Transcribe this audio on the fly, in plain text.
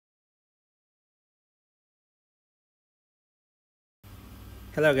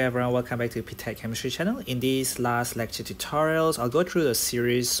Hello again everyone, welcome back to ptet.chemistry channel. In these last lecture tutorials, I'll go through a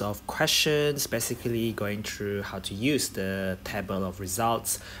series of questions, basically going through how to use the table of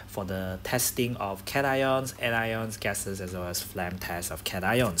results for the testing of cations, anions, gases, as well as phlegm test of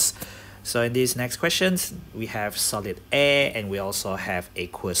cations. So in these next questions, we have solid air and we also have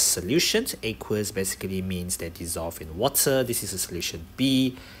aqueous solutions. Aqueous basically means they dissolve in water. This is a solution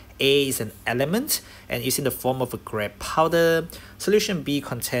B. A is an element and is in the form of a gray powder. Solution B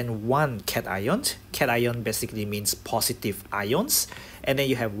contains one cation. Cation basically means positive ions. And then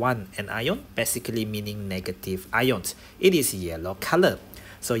you have one anion, basically meaning negative ions. It is yellow color.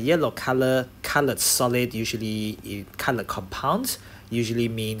 So yellow color, colored solid, usually colored compounds, usually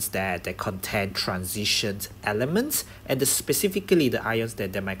means that they contain transition elements, and specifically the ions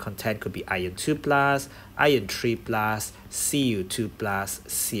that they might contain could be iron 2 plus, iron 3 plus, Cu2 plus,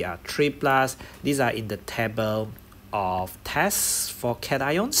 Cr3 plus. These are in the table of tests for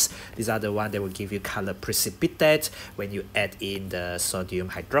cations. These are the ones that will give you color precipitate when you add in the sodium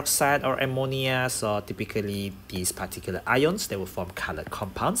hydroxide or ammonia. So typically these particular ions, they will form colored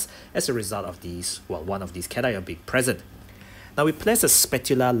compounds as a result of these, well, one of these cations being present. Now we place a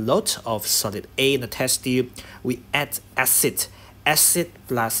spatula load of solid A in the test tube. We add acid. Acid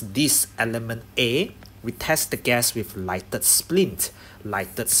plus this element A. We test the gas with lighted splint.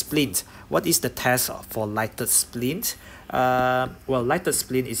 Lighted splint. What is the test for lighted splint? Well, lighted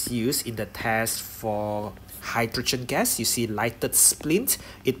splint is used in the test for hydrogen gas. You see lighted splint,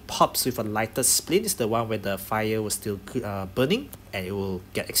 it pops with a lighted splint. It's the one where the fire was still burning and it will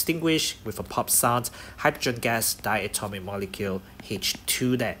get extinguished with a pop sound. Hydrogen gas, diatomic molecule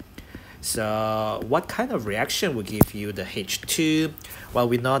H2 there. So what kind of reaction will give you the H2? Well,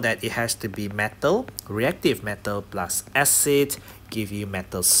 we know that it has to be metal, reactive metal plus acid, give you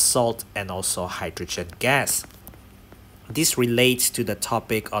metal salt and also hydrogen gas. This relates to the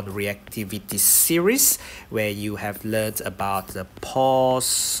topic on reactivity series, where you have learned about the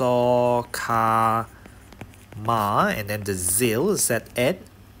PO, Ka, Ma, and then the Zil, Zn.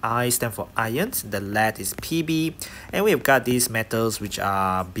 I stand for ions, the lead is Pb, and we've got these metals which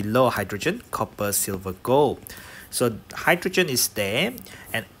are below hydrogen, copper, silver, gold. So hydrogen is there,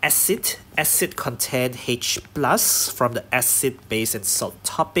 and acid contains H plus from the acid, base, and salt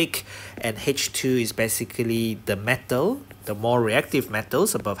topic, and H2 is basically the metal. The more reactive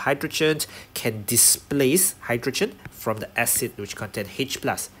metals above hydrogen can displace hydrogen from the acid which contains H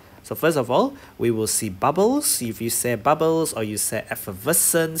plus. So first of all, we will see bubbles. If you say bubbles or you say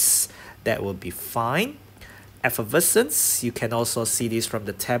effervescence, that will be fine. Effervescence, you can also see this from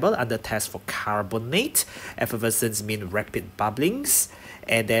the table under test for carbonate. Effervescence means rapid bubblings.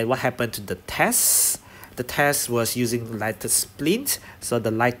 And then what happened to the test? The test was using lighted splint. So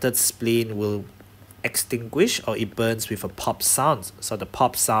the lighted splint will extinguish or it burns with a pop sound. So the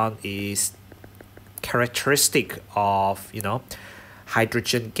pop sound is characteristic of,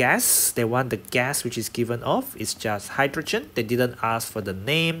 hydrogen gas. They want the gas which is given off is just hydrogen. They didn't ask for the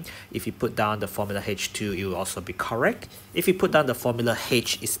name. If you put down the formula H2, it will also be correct. If you put down the formula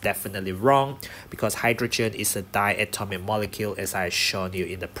H, it's definitely wrong because hydrogen is a diatomic molecule, as I shown you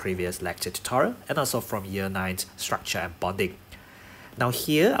in the previous lecture tutorial and also from year 9 structure and bonding. Now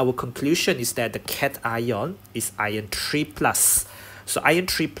here our conclusion is that the cation is iron 3 plus. So iron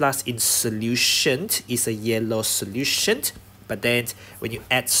 3 plus in solution is a yellow solution. But then when you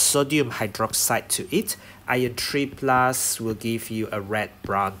add sodium hydroxide to it, iron 3 plus will give you a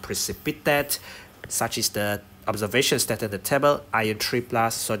red-brown precipitate. Such is the observation stated in the table. Iron 3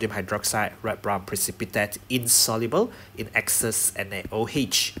 plus, sodium hydroxide, red-brown precipitate, insoluble in excess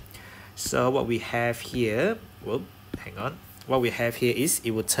NaOH. So what we have here, what we have here is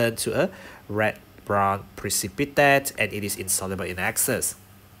it will turn to a red-brown precipitate and it is insoluble in excess.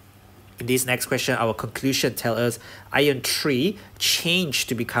 In this next question, our conclusion tells us iron 3 changed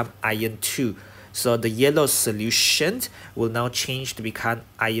to become iron 2. So the yellow solution will now change to become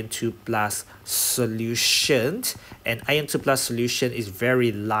iron 2 plus solution. And iron 2 plus solution is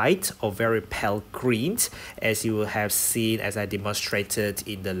very light or very pale green, as you will have seen as I demonstrated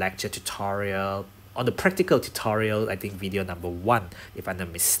in the lecture tutorial. On the practical tutorial, I think video number 1, if I'm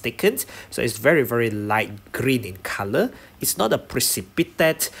not mistaken. So it's very, very light green in color. It's not a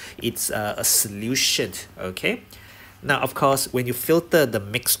precipitate, it's a solution, okay? Now, of course, when you filter the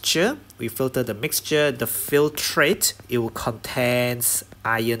mixture, the filtrate, it will contain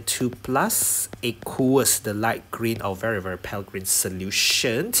iron 2 plus aqueous, the light green or very, very pale green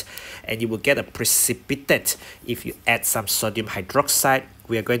solution. And you will get a precipitate if you add some sodium hydroxide.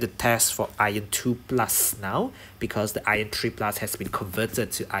 We are going to test for iron 2 plus now because the iron 3 plus has been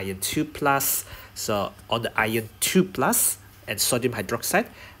converted to iron 2 plus. So on the iron 2 plus, and sodium hydroxide,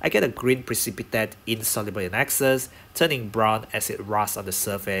 I get a green precipitate insoluble in excess, turning brown as it rusts on the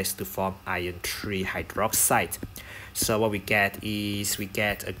surface to form iron 3 hydroxide. So what we get is we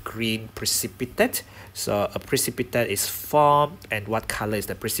get a green precipitate. So a precipitate is formed, and what color is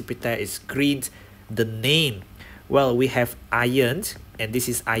the precipitate? Is green. The name, well, we have iron, and this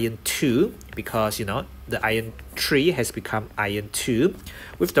is iron 2 because the iron 3 has become iron 2.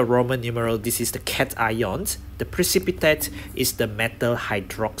 With the Roman numeral, this is the cation. The precipitate is the metal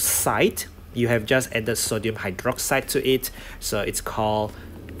hydroxide. You have just added sodium hydroxide to it, so it's called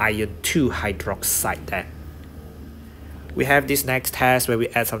iron 2 hydroxide there. We have this next test where we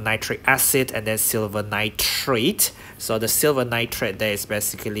add some nitric acid and then silver nitrate. So the silver nitrate there is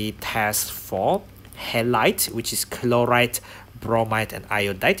basically test for halide, which is chloride, bromide, and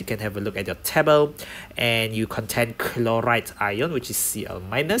iodide. You can have a look at your table, and you contain chloride ion, which is Cl-.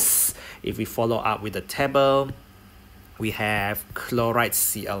 If we follow up with the table, we have chloride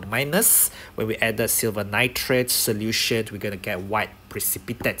Cl-. When we add the silver nitrate solution, we're going to get white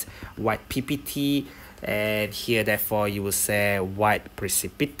precipitate, white PPT. And here, therefore, you will say white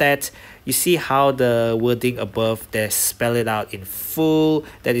precipitate. You see how the wording above, they spell it out in full.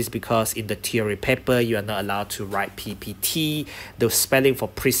 That is because in the theory paper, you are not allowed to write PPT. The spelling for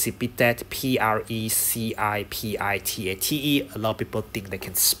precipitate, Precipitate. A lot of people think they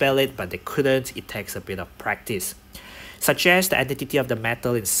can spell it, but they couldn't. It takes a bit of practice. Such as the identity of the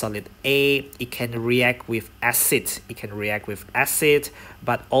metal in solid A, it can react with acid.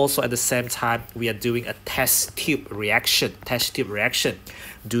 But also at the same time, we are doing a test tube reaction.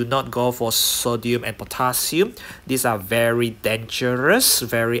 Do not go for sodium and potassium. These are very dangerous,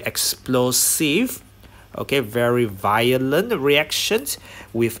 very explosive, okay, very violent reactions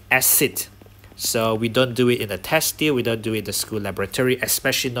with acid. So we don't do it in the test tube, we don't do it in the school laboratory,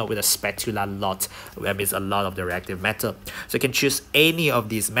 especially not with a spatula lot. That means a lot of the reactive metal. So you can choose any of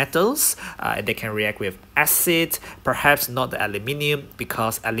these metals and they can react with acid, perhaps not the aluminium,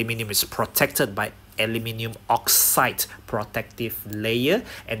 because aluminium is protected by aluminium oxide protective layer,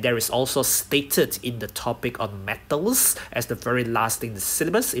 and there is also stated in the topic on metals as the very last in the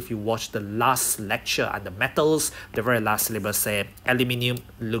syllabus. If you watch the last lecture on the metals, the very last syllabus say aluminium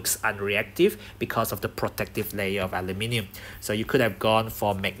looks unreactive because of the protective layer of aluminium. So you could have gone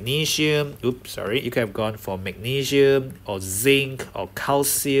for magnesium, you could have gone for magnesium or zinc or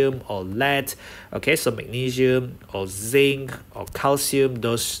calcium or lead. Okay, so magnesium or zinc or calcium,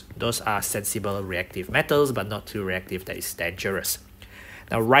 those are sensible reactive metals, but not too reactive that is dangerous.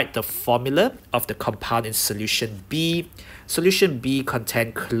 Now write the formula of the compound in solution B. Solution B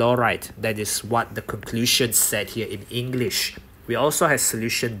contains chloride. That is what the conclusion said here in English. We also have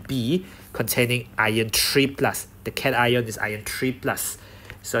solution B containing iron 3+. The cation is iron 3+.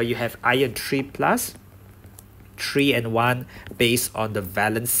 So you have iron 3+, 3 and 1 based on the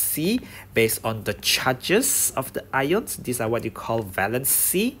valency, based on the charges of the ions. These are what you call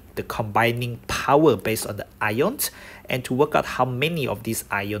valency, the combining power based on the ions. And to work out how many of these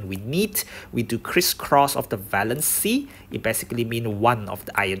ions we need, we do crisscross of the valency. It basically means 1 of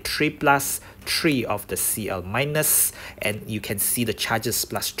the iron 3+, 3 of the Cl-, and you can see the charges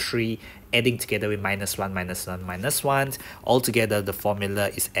plus 3 adding together with -1, -1, -1. Altogether, the formula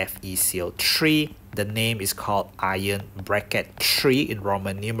is FeCl3. The name is called iron bracket 3 in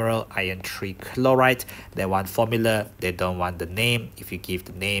Roman numeral, iron 3 chloride. They want formula, they don't want the name. If you give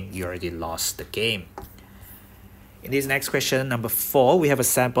the name, you already lost the game. In this next question, number 4, we have a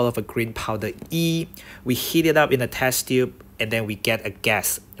sample of a green powder E. We heat it up in a test tube and then we get a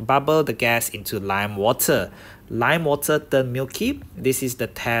gas. Bubble the gas into lime water. Lime water turn milky. This is the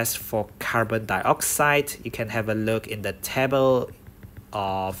test for carbon dioxide. You can have a look in the table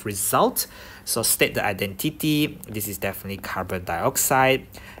of result. So state the identity. This is definitely carbon dioxide.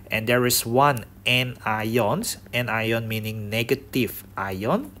 And there is one anion. Anion meaning negative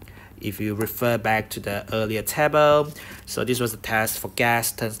ion. If you refer back to the earlier table, so this was the test for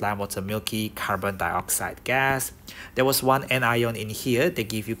gas, turns lime water milky, carbon dioxide gas. There was one anion in here, they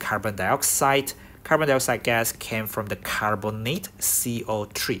give you carbon dioxide. Carbon dioxide gas came from the carbonate,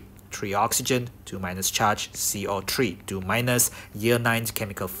 CO3. 3 oxygen, 2 minus charge, CO3, 2 minus. Year 9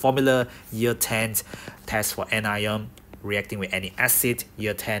 chemical formula, year 10 test for anion. Reacting with any acid,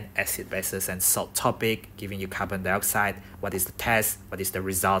 year 10 acid, bases, and salt topic, giving you carbon dioxide. What is the test? What is the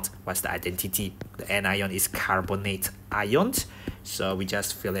result? What's the identity? The anion is carbonate ion, so we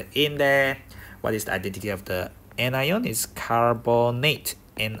just fill it in there. What is the identity of the anion? Is carbonate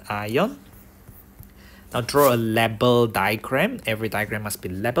anion. Now draw a label diagram. Every diagram must be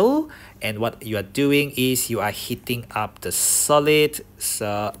labeled. And what you are doing is you are heating up the solid.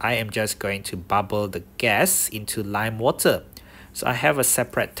 So I am just going to bubble the gas into lime water. So I have a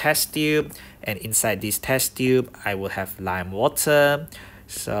separate test tube, and inside this test tube, I will have lime water.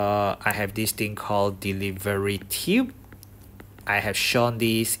 So I have this thing called delivery tube. I have shown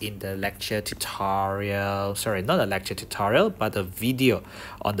this in the lecture tutorial, sorry, not a lecture tutorial, but a video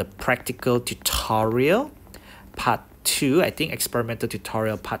on the practical tutorial part 2, I think experimental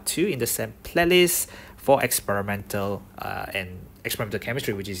tutorial part 2 in the same playlist for experimental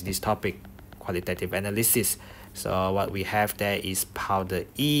chemistry, which is this topic, qualitative analysis. So what we have there is powder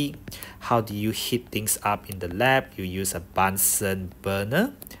E. How do you heat things up in the lab? You use a Bunsen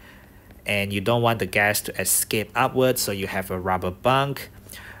burner, and you don't want the gas to escape upwards, so you have a rubber bunk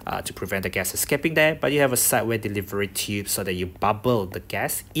to prevent the gas escaping there, but you have a sideway delivery tube so that you bubble the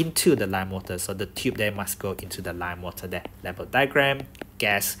gas into the lime water. So the tube there must go into the lime water there. Level diagram,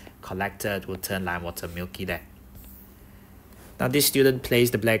 gas collected will turn lime water milky there. Now this student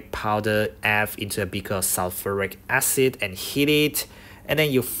placed the black powder F into a beaker of sulfuric acid and heat it, and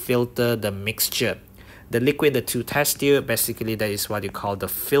then you filter the mixture. The liquid in the two test tube, basically that is what you call the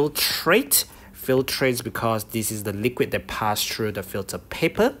filtrate. Filtrates because this is the liquid that passed through the filter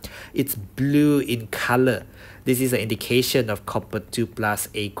paper. It's blue in color. This is an indication of copper 2 plus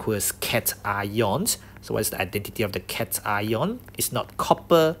aqueous cations. So what is the identity of the cation? It's not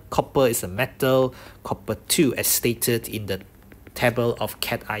copper. Copper is a metal. Copper 2 as stated in the table of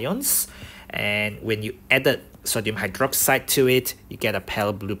cations. And when you added sodium hydroxide to it, you get a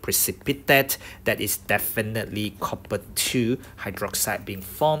pale blue precipitate that is definitely copper 2 hydroxide being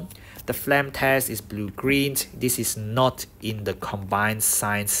formed. The flame test is blue-green. This is not in the combined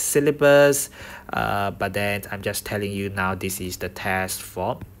science syllabus, but then I'm just telling you now this is the test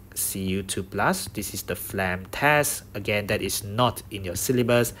for Cu2+. This is the flame test. Again, that is not in your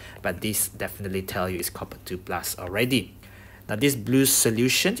syllabus, but this definitely tell you it's copper 2+ already. Now this blue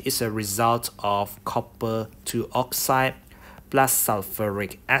solution is a result of copper 2 oxide plus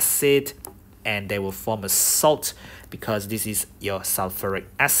sulfuric acid, and they will form a salt because this is your sulfuric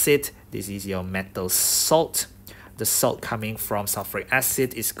acid, this is your metal salt. The salt coming from sulfuric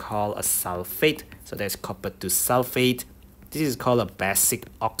acid is called a sulfate, so that's copper 2 sulfate. This is called a basic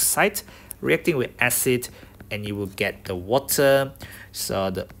oxide, reacting with acid, and you will get the water.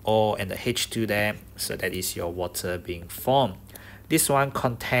 So the O and the H2 there, so that is your water being formed. This one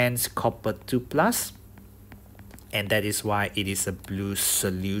contains copper 2+, and that is why it is a blue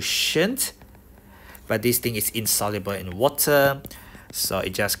solution. But this thing is insoluble in water, so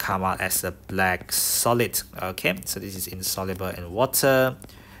it just come out as a black solid. Okay, so this is insoluble in water.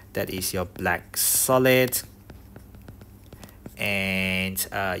 That is your black solid. And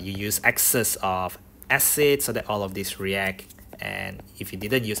you use excess of acid so that all of these react. And if you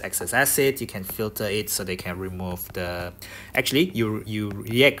didn't use excess acid, you can filter it so they can remove the... Actually, you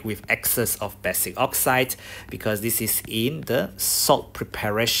react with excess of basic oxide because this is in the salt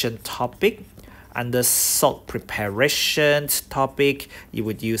preparation topic. Under salt preparation topic, you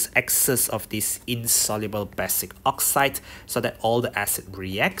would use excess of this insoluble basic oxide so that all the acid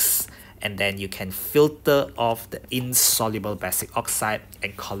reacts, and then you can filter off the insoluble basic oxide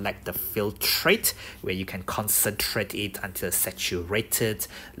and collect the filtrate, where you can concentrate it until saturated,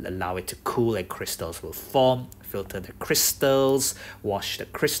 allow it to cool and crystals will form, filter the crystals, wash the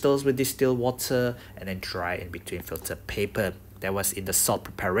crystals with distilled water, and then dry in between filter paper. That was in the salt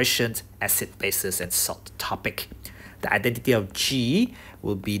preparation, acid, bases, and salt topic. The identity of G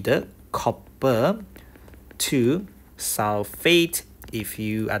will be the copper 2 sulfate. If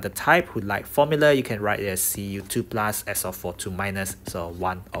you are the type who like formula, you can write it as Cu2+, SO4 2-, so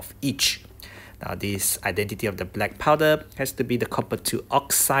one of each. Now this identity of the black powder has to be the copper 2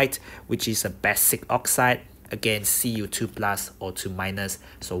 oxide, which is a basic oxide. Again, Cu2+ or 2-,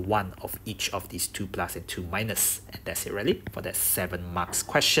 so one of each of these 2+ and 2-. And that's it really for that 7 marks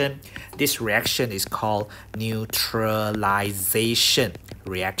question. This reaction is called neutralization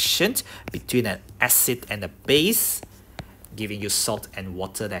reaction between an acid and a base, giving you salt and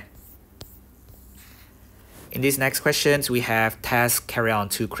water there. In these next questions, we have tasks carried on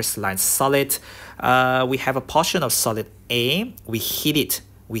to crystalline solid. We have a portion of solid A. We heat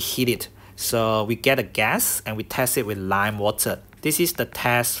it. So we get a gas and we test it with lime water. This is the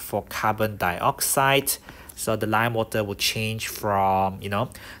test for carbon dioxide. So the lime water will change from,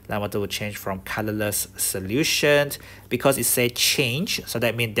 colorless solution because it says change. So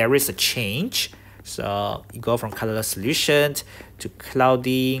that means there is a change. So you go from colorless solution to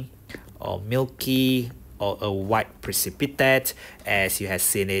cloudy or milky or a white precipitate, as you have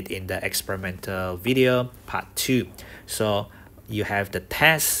seen it in the experimental video part 2. So you have the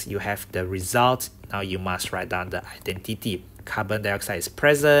test, you have the result. Now you must write down the identity. Carbon dioxide is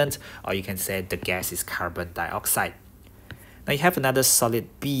present, or you can say the gas is carbon dioxide. Now you have another solid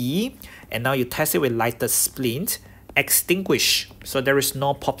B, and now you test it with lighted splint. Extinguish. So there is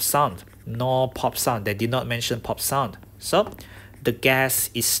no pop sound. No pop sound. They did not mention pop sound. So the gas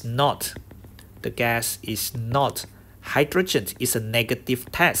is not hydrogen. It's a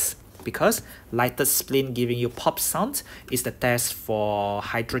negative test, because lighted splint giving you pop sound is the test for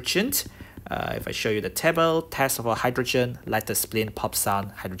hydrogen. If I show you the table, test for hydrogen, lighted splint, pop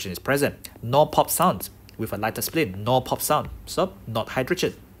sound, hydrogen is present. No pop sound with a lighted splint, no pop sound, so not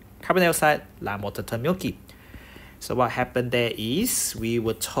hydrogen. Carbon dioxide, lime water turn milky. So what happened there is we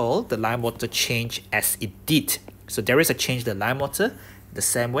were told the lime water changed as it did. So there is a change in the lime water, the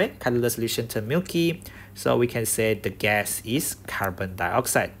same way, colorless solution turn milky. So we can say the gas is carbon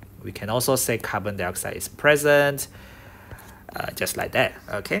dioxide. We can also say carbon dioxide is present, just like that,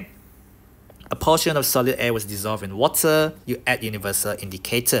 okay? A portion of solid air was dissolved in water. You add universal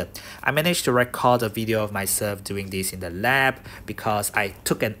indicator. I managed to record a video of myself doing this in the lab because I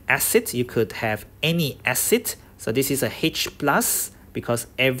took an acid. You could have any acid. So this is a H+, because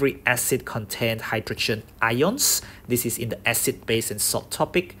every acid contains hydrogen ions. This is in the acid, base, and salt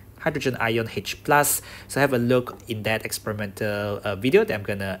topic. Hydrogen ion H+. So have a look in that experimental video that I'm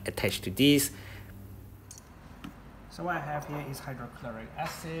gonna attach to this. So what I have here is hydrochloric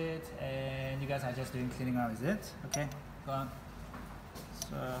acid, and you guys are just doing cleaning out, is it? Okay, go on.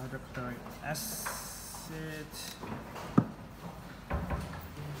 So hydrochloric acid.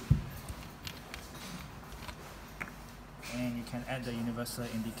 And you can add the universal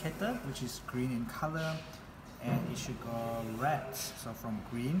indicator, which is green in color, and it should go red. So from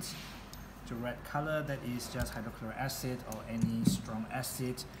green to red color, that is just hydrochloric acid or any strong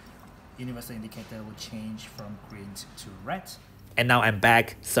acid. Universal indicator will change from green to red. And now I'm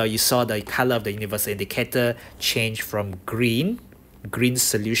back. So you saw the color of the universal indicator change from green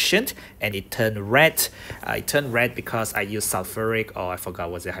solution, and it turned red. It turned red because I used sulfuric, or I forgot,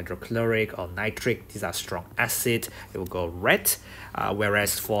 was it hydrochloric or nitric? These are strong acid. It will go red.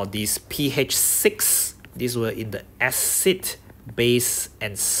 Whereas for these pH 6, these were in the acid, base,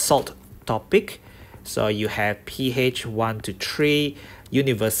 and salt topic. So you have pH 1 to 3.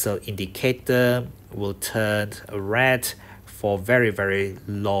 Universal indicator will turn red for very, very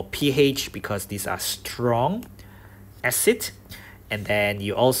low pH, because these are strong acid. And then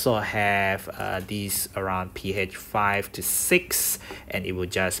you also have these around pH 5 to 6, and it will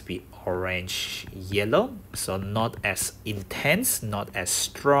just be orange yellow, so not as intense, not as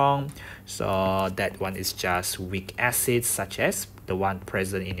strong. So that one is just weak acids, such as the one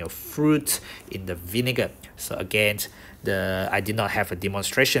present in your fruit, in the vinegar. So again, I did not have a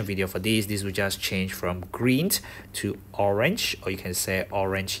demonstration video for this. This will just change from green to orange, or you can say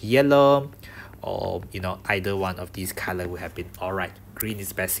orange yellow, or you know, either one of these color would have been all right. Green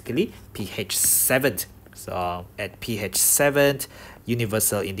is basically pH 7. So at pH 7,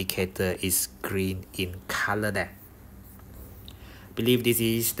 universal indicator is green in color there. Believe this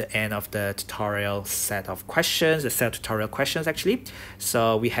is the end of the tutorial set of questions, the set of tutorial questions actually.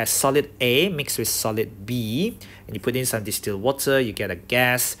 So we have solid A mixed with solid B, and you put in some distilled water, you get a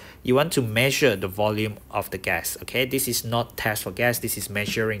gas. You want to measure the volume of the gas, okay? This is not test for gas, this is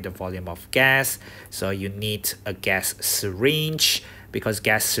measuring the volume of gas. So you need a gas syringe, because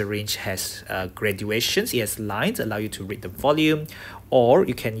gas syringe has graduations, it has lines, allow you to read the volume. Or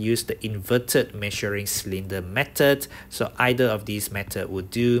you can use the inverted measuring cylinder method. So either of these method would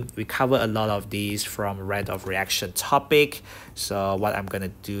do. We cover a lot of these from rate of reaction topic. So what I'm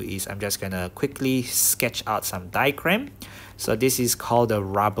gonna do is I'm just gonna quickly sketch out some diagram. So this is called the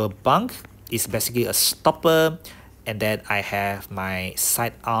rubber bunk. It's basically a stopper, and then I have my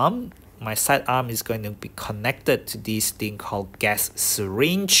side arm. My side arm is going to be connected to this thing called gas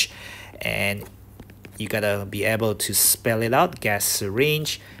syringe, and you gotta be able to spell it out, gas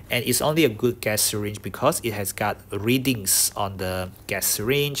syringe. And it's only a good gas syringe because it has got readings on the gas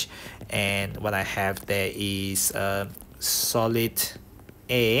syringe. And what I have there is solid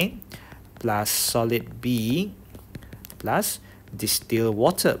A plus solid B plus distilled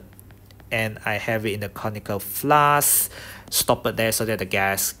water, and I have it in a conical flask, stop it there so that the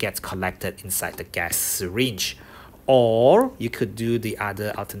gas gets collected inside the gas syringe. Or you could do the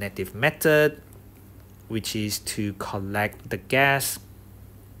other alternative method, which is to collect the gas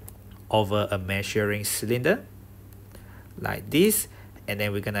over a measuring cylinder like this, and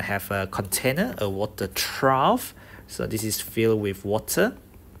then we're gonna have a container, a water trough. So this is filled with water,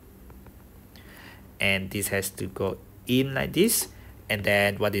 and this has to go in like this. And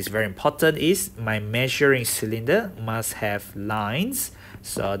then what is very important is my measuring cylinder must have lines.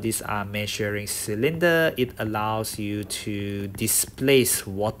 So these are measuring cylinder. It allows you to displace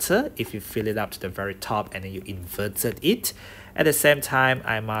water if you fill it up to the very top and then you inverted it. At the same time,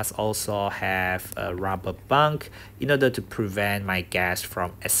 I must also have a rubber bunk in order to prevent my gas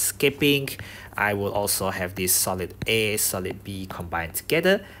from escaping. I will also have this solid A, solid B combined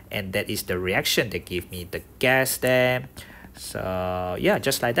together, and that is the reaction that give me the gas there. So yeah,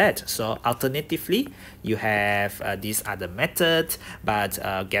 just like that. So alternatively, you have this other method, but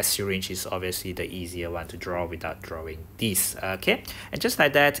gas syringe is obviously the easier one to draw without drawing this. Okay, and just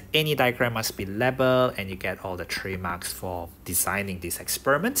like that, any diagram must be labeled, and you get all the 3 marks for designing this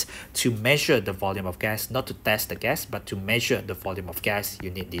experiment. To measure the volume of gas, not to test the gas, but to measure the volume of gas,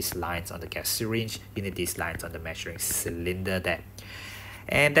 you need these lines on the gas syringe, you need these lines on the measuring cylinder there.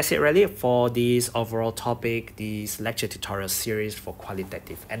 And that's it really for this overall topic, this lecture tutorial series for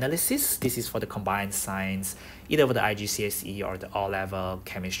qualitative analysis. This is for the combined science, either for the IGCSE or the O Level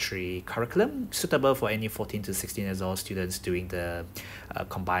chemistry curriculum, suitable for any 14 to 16 years old students doing the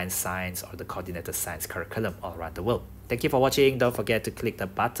combined science or the coordinated science curriculum all around the world. Thank you for watching. Don't forget to click the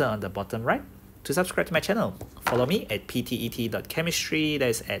button on the bottom right to subscribe to my channel. Follow me at ptet.chemistry, that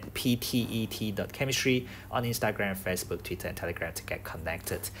is at ptet.chemistry on Instagram, Facebook, Twitter, and Telegram to get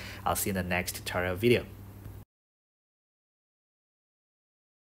connected. I'll see you in the next tutorial video.